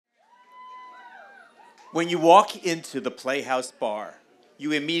When you walk into the Playhouse Bar,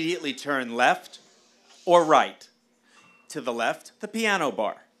 you immediately turn left or right. To the left, the piano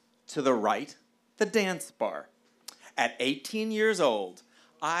bar. To the right, the dance bar. At 18 years old,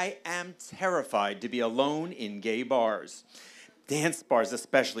 I am terrified to be alone in gay bars. Dance bars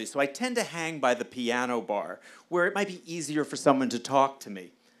especially, so I tend to hang by the piano bar, where it might be easier for someone to talk to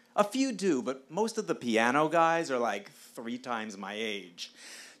me. A few do, but most of the piano guys are like 3 times my age.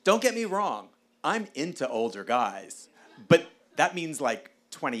 Don't get me wrong, I'm into older guys, but that means like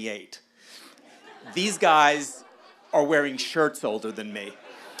 28. These guys are wearing shirts older than me.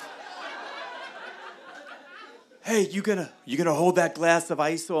 Hey, you gonna hold that glass of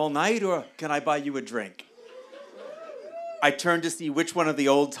ice all night, or can I buy you a drink? I turn to see which one of the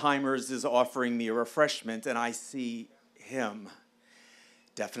old-timers is offering me a refreshment, and I see him.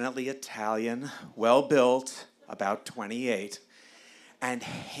 Definitely Italian, well-built, about 28. And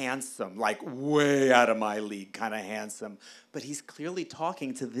handsome, like way out of my league kind of handsome. But he's clearly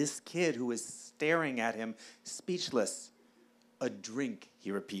talking to this kid who is staring at him, speechless. A drink,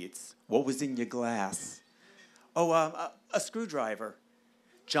 he repeats. What was in your glass? Oh, a screwdriver.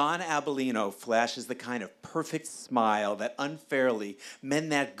 John Abellino flashes the kind of perfect smile that unfairly men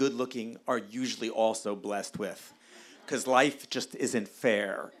that good-looking are usually also blessed with. Because life just isn't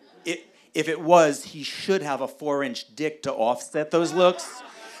fair. If it was, he should have a 4-inch dick to offset those looks,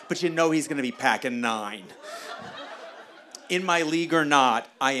 but you know he's going to be packing 9. In my league or not,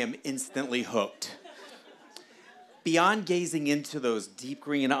 I am instantly hooked. Beyond gazing into those deep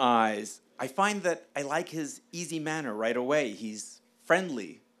green eyes, I find that I like his easy manner right away. He's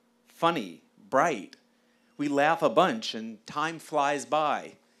friendly, funny, bright. We laugh a bunch and time flies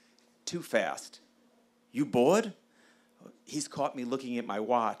by. Too fast. You bored? He's caught me looking at my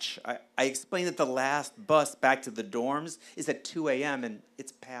watch. I explained that the last bus back to the dorms is at 2 a.m. and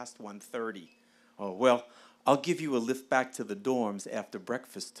it's past 1:30. Oh, well, I'll give you a lift back to the dorms after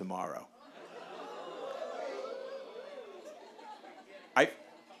breakfast tomorrow.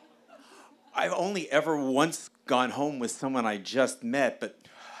 I've only ever once gone home with someone I just met, but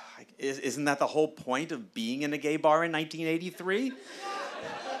isn't that the whole point of being in a gay bar in 1983?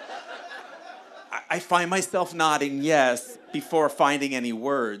 I find myself nodding yes before finding any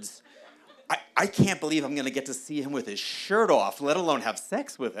words. I can't believe I'm going to get to see him with his shirt off, let alone have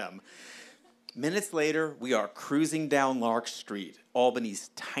sex with him. Minutes later, we are cruising down Lark Street, Albany's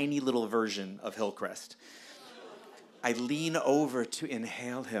tiny little version of Hillcrest. I lean over to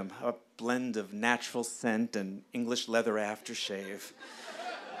inhale him, a blend of natural scent and English leather aftershave.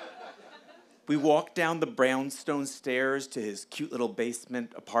 We walk down the brownstone stairs to his cute little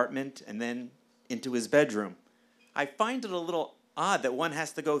basement apartment and then into his bedroom. I find it a little odd that one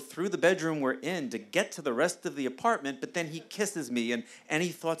has to go through the bedroom we're in to get to the rest of the apartment, but then he kisses me and any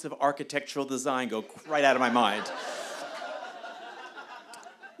thoughts of architectural design go right out of my mind.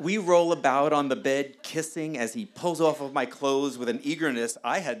 We roll about on the bed, kissing as he pulls off of my clothes with an eagerness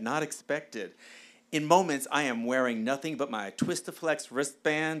I had not expected. In moments, I am wearing nothing but my Twistaflex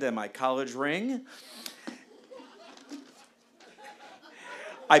wristband and my college ring.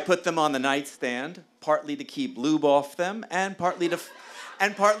 I put them on the nightstand, partly to keep lube off them, and partly to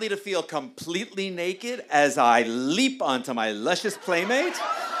feel completely naked as I leap onto my luscious playmate.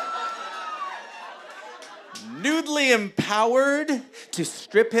 Nudely empowered to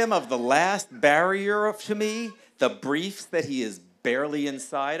strip him of the last barrier to me, the briefs that he is barely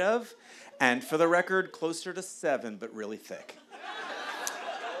inside of, and for the record, closer to 7, but really thick.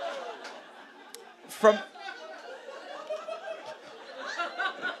 From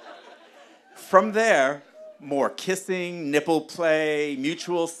there, more kissing, nipple play,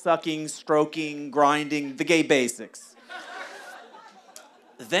 mutual sucking, stroking, grinding, the gay basics.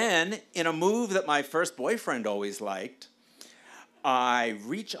 Then, in a move that my first boyfriend always liked, I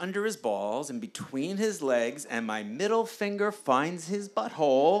reach under his balls and between his legs, and my middle finger finds his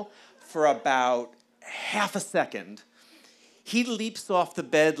butthole for about half a second. He leaps off the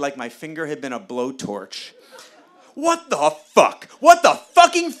bed like my finger had been a blowtorch. What the fuck? What the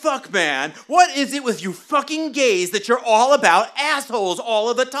fucking fuck, man? What is it with you fucking gays that you're all about assholes all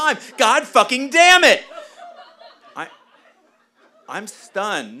of the time? God fucking damn it! I'm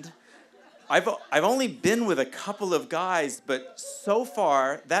stunned. I've only been with a couple of guys, but so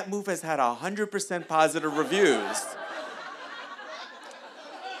far, that move has had 100% positive reviews.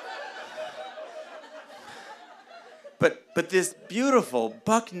 But this beautiful,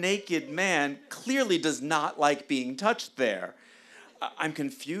 buck-naked man clearly does not like being touched there. I'm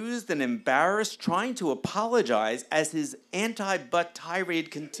confused and embarrassed, trying to apologize as his anti-butt tirade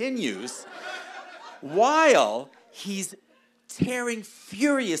continues, while he's tearing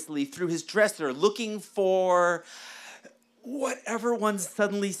furiously through his dresser, looking for whatever one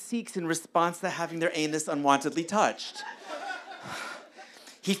suddenly seeks in response to having their anus unwantedly touched.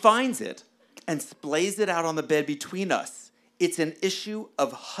 He finds it and splays it out on the bed between us. It's an issue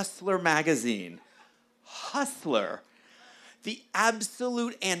of Hustler magazine. Hustler, the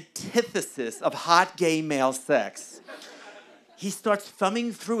absolute antithesis of hot gay male sex. He starts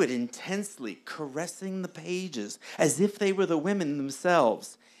thumbing through it intensely, caressing the pages as if they were the women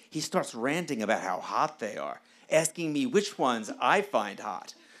themselves. He starts ranting about how hot they are, asking me which ones I find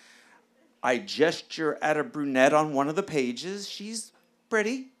hot. I gesture at a brunette on one of the pages. She's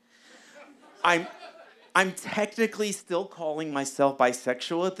pretty. I'm technically still calling myself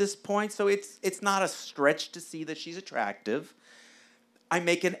bisexual at this point, so it's not a stretch to see that she's attractive. I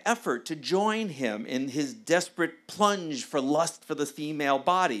make an effort to join him in his desperate plunge for lust for the female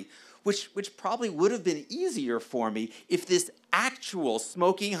body, which probably would have been easier for me if this actual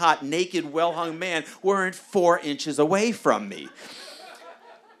smoking hot, naked, well-hung man weren't 4 inches away from me.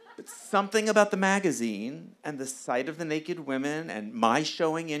 But something about the magazine and the sight of the naked women and my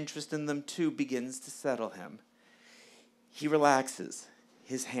showing interest in them too begins to settle him. He relaxes.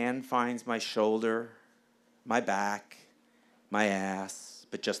 His hand finds my shoulder, my back, my ass,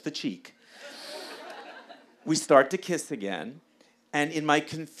 but just the cheek. We start to kiss again, and in my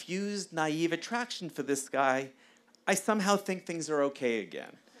confused, naive attraction for this guy, I somehow think things are okay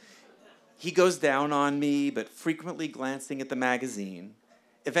again. He goes down on me, but frequently glancing at the magazine.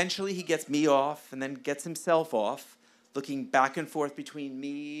 Eventually, he gets me off and then gets himself off, looking back and forth between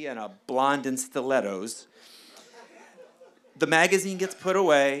me and a blonde in stilettos. The magazine gets put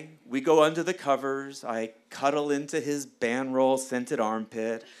away. We go under the covers. I cuddle into his Banroll scented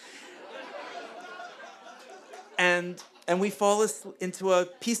armpit. And we fall into a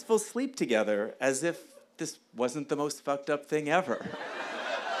peaceful sleep together as if this wasn't the most fucked up thing ever.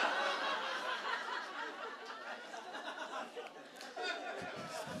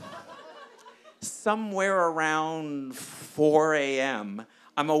 Somewhere around 4 a.m.,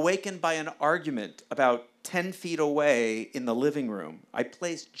 I'm awakened by an argument about 10 feet away in the living room. I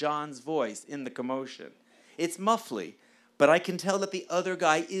place John's voice in the commotion. It's muffly, but I can tell that the other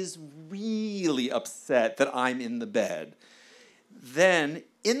guy is really upset that I'm in the bed. Then,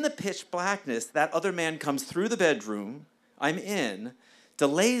 in the pitch blackness, that other man comes through the bedroom I'm in,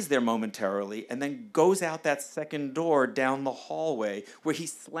 delays there momentarily, and then goes out that second door down the hallway where he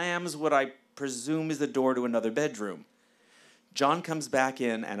slams what I presume is the door to another bedroom. John comes back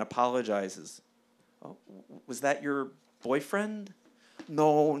in and apologizes. Oh, was that your boyfriend?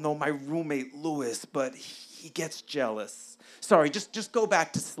 No, my roommate, Louis, but he gets jealous. Sorry, just go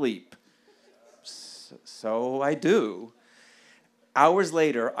back to sleep. So I do. Hours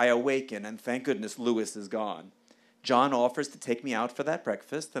later, I awaken, and thank goodness Louis is gone. John offers to take me out for that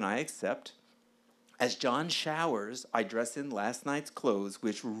breakfast, and I accept. As John showers, I dress in last night's clothes,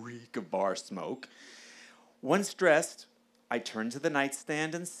 which reek of bar smoke. Once dressed, I turn to the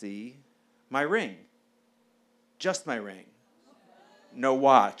nightstand and see my ring. Just my ring. No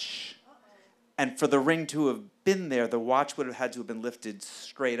watch. And for the ring to have been there, the watch would have had to have been lifted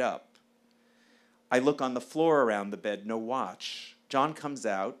straight up. I look on the floor around the bed, no watch. John comes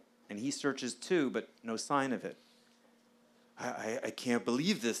out, and he searches too, but no sign of it. I can't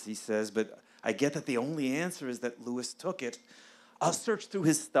believe this, he says, but I get that the only answer is that Louis took it. I'll search through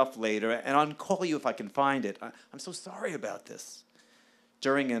his stuff later, and I'll call you if I can find it. I'm so sorry about this.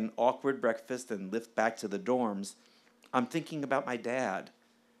 During an awkward breakfast and lift back to the dorms, I'm thinking about my dad.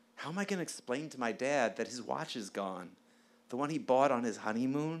 How am I going to explain to my dad that his watch is gone? The one he bought on his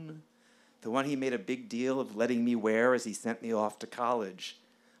honeymoon? The one he made a big deal of letting me wear as he sent me off to college?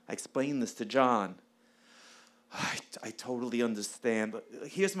 I explained this to John. I totally understand, but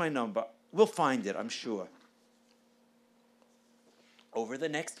here's my number. We'll find it, I'm sure. Over the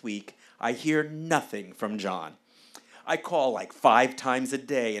next week, I hear nothing from John. I call like 5 times a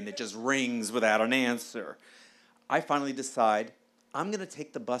day, and it just rings without an answer. I finally decide I'm going to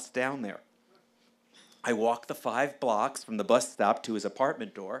take the bus down there. I walk the 5 blocks from the bus stop to his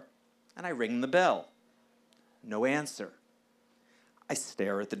apartment door, and I ring the bell. No answer. I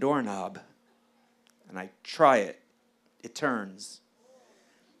stare at the doorknob, and I try it. It turns.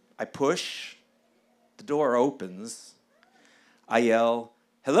 I push. The door opens. I yell,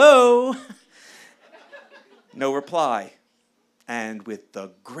 "Hello!" No reply. And with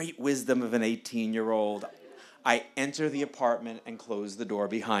the great wisdom of an 18-year-old, I enter the apartment and close the door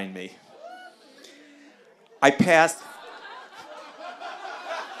behind me. I pass...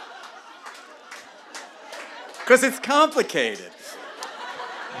 Because it's complicated.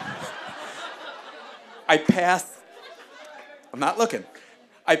 I pass I'm not looking.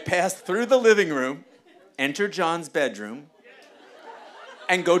 I pass through the living room, enter John's bedroom,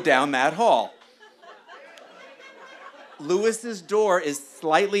 and go down that hall. Lewis's door is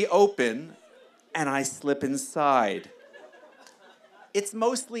slightly open, and I slip inside. It's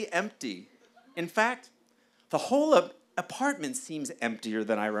mostly empty. In fact, the whole apartment seems emptier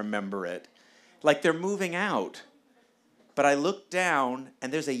than I remember it, like they're moving out. But I look down,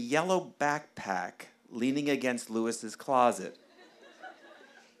 and there's a yellow backpack leaning against Lewis's closet.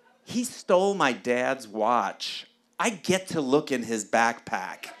 He stole my dad's watch. I get to look in his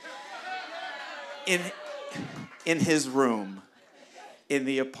backpack. In his room, in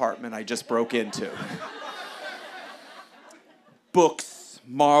the apartment I just broke into. Books,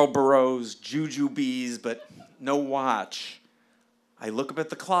 Marlboros, jujubes, but no watch. I look up at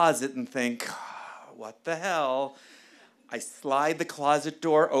the closet and think, what the hell? I slide the closet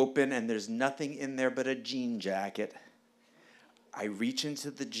door open and there's nothing in there but a jean jacket. I reach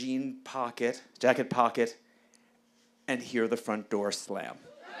into the jacket pocket, and hear the front door slam.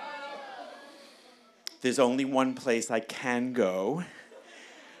 There's only one place I can go.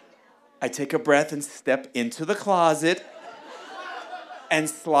 I take a breath and step into the closet and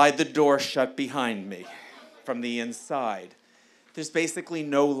slide the door shut behind me from the inside. There's basically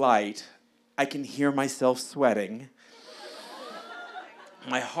no light. I can hear myself sweating.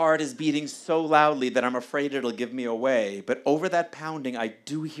 My heart is beating so loudly that I'm afraid it'll give me away. But over that pounding, I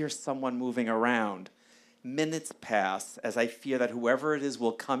do hear someone moving around. Minutes pass as I fear that whoever it is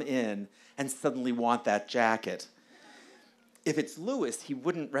will come in and suddenly want that jacket. If it's Lewis, he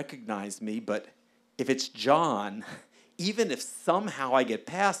wouldn't recognize me, but if it's John, even if somehow I get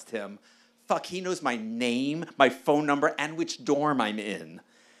past him, he knows my name, my phone number, and which dorm I'm in.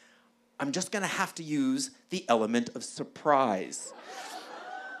 I'm just gonna have to use the element of surprise.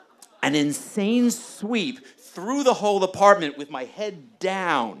 An insane sweep through the whole apartment with my head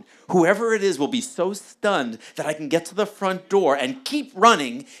down. Whoever it is will be so stunned that I can get to the front door and keep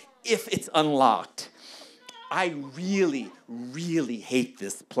running if it's unlocked. I really, really hate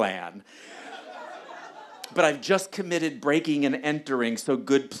this plan. But I've just committed breaking and entering, so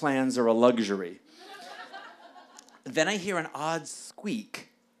good plans are a luxury. Then I hear an odd squeak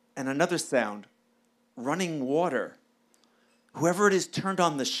and another sound, running water. Whoever it is turned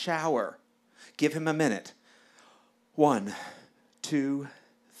on the shower. Give him a minute. 1, 2,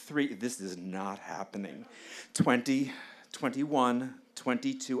 3. This is not happening. 20, 21,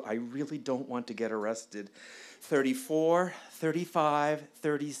 22. I really don't want to get arrested. 34, 35,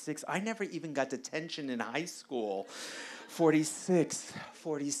 36. I never even got detention in high school. 46,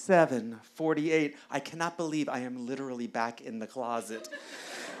 47, 48. I cannot believe I am literally back in the closet.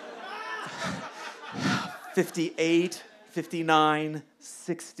 58, 59,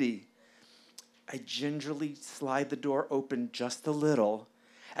 60. I gingerly slide the door open just a little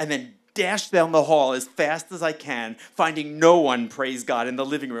and then dash down the hall as fast as I can, finding no one, praise God, in the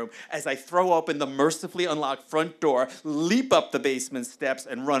living room as I throw open the mercifully unlocked front door, leap up the basement steps,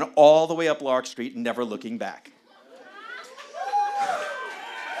 and run all the way up Lark Street, never looking back.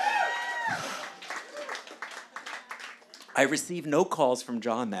 I received no calls from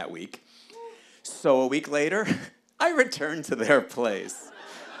John that week, so a week later, I returned to their place.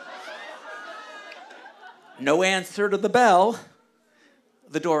 No answer to the bell.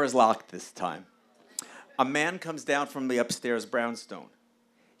 The door is locked this time. A man comes down from the upstairs brownstone.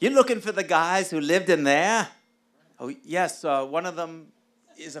 You looking for the guys who lived in there? Oh, yes, one of them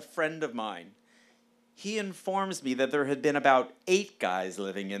is a friend of mine. He informs me that there had been about 8 guys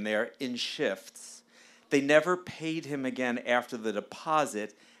living in there in shifts. They never paid him again after the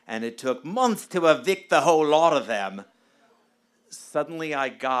deposit, and it took months to evict the whole lot of them. Suddenly I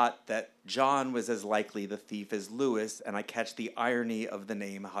got that John was as likely the thief as Lewis, and I catch the irony of the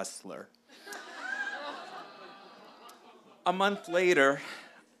name Hustler. A month later,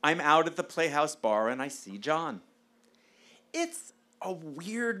 I'm out at the Playhouse Bar and I see John. It's a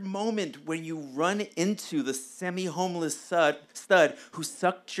weird moment when you run into the semi-homeless stud who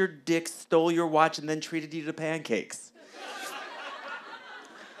sucked your dick, stole your watch, and then treated you to pancakes.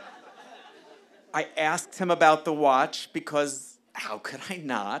 I asked him about the watch because how could I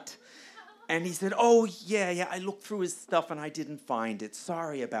not? And he said, oh, yeah, I looked through his stuff and I didn't find it.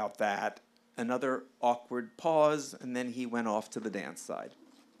 Sorry about that. Another awkward pause, and then he went off to the dance side.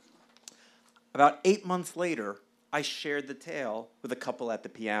 About 8 months later, I shared the tale with a couple at the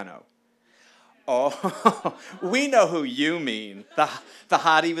piano. Oh, we know who you mean. The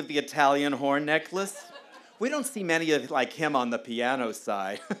hottie with the Italian horn necklace. We don't see many like him on the piano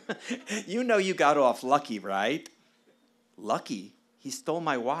side. You know you got off lucky, right? Lucky? He stole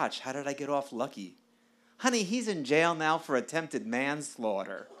my watch. How did I get off lucky? Honey, he's in jail now for attempted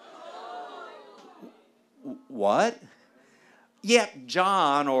manslaughter. What? Yeah,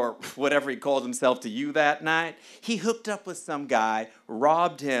 John, or whatever he called himself to you that night, he hooked up with some guy,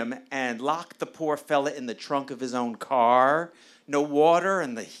 robbed him, and locked the poor fella in the trunk of his own car. No water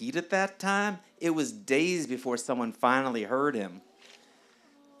and the heat at that time. It was days before someone finally heard him.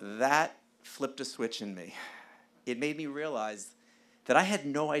 That flipped a switch in me. It made me realize that I had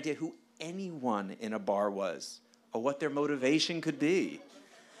no idea who anyone in a bar was or what their motivation could be.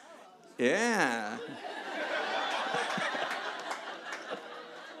 Yeah.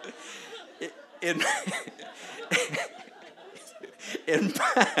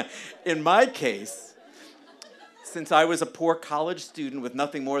 In my case, since I was a poor college student with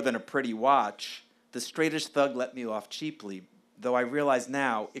nothing more than a pretty watch, the straightest thug let me off cheaply, though I realize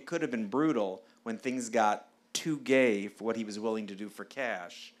now it could have been brutal when things got too gay for what he was willing to do for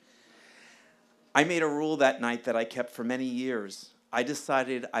cash. I made a rule that night that I kept for many years. I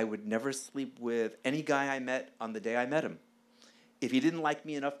decided I would never sleep with any guy I met on the day I met him. If he didn't like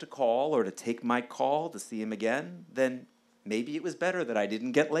me enough to call or to take my call to see him again, then maybe it was better that I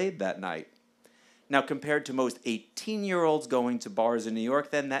didn't get laid that night. Now, compared to most 18-year-olds going to bars in New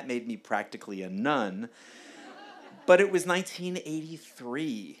York, then that made me practically a nun. But it was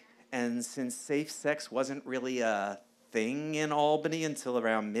 1983, and since safe sex wasn't really a thing in Albany until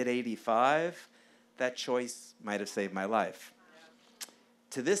around mid-'85, that choice might have saved my life.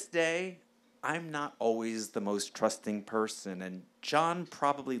 To this day, I'm not always the most trusting person, and John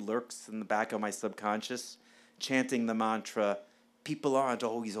probably lurks in the back of my subconscious, chanting the mantra, people aren't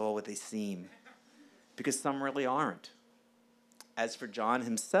always all what they seem, because some really aren't. As for John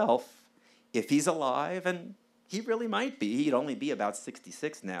himself, if he's alive, and he really might be, he'd only be about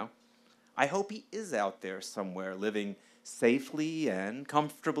 66 now, I hope he is out there somewhere living safely and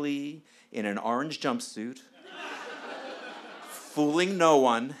comfortably in an orange jumpsuit, fooling no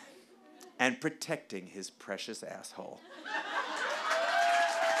one, and protecting his precious asshole.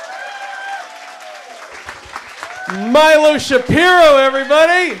 Milo Shapiro,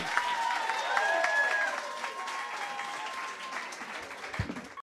 everybody!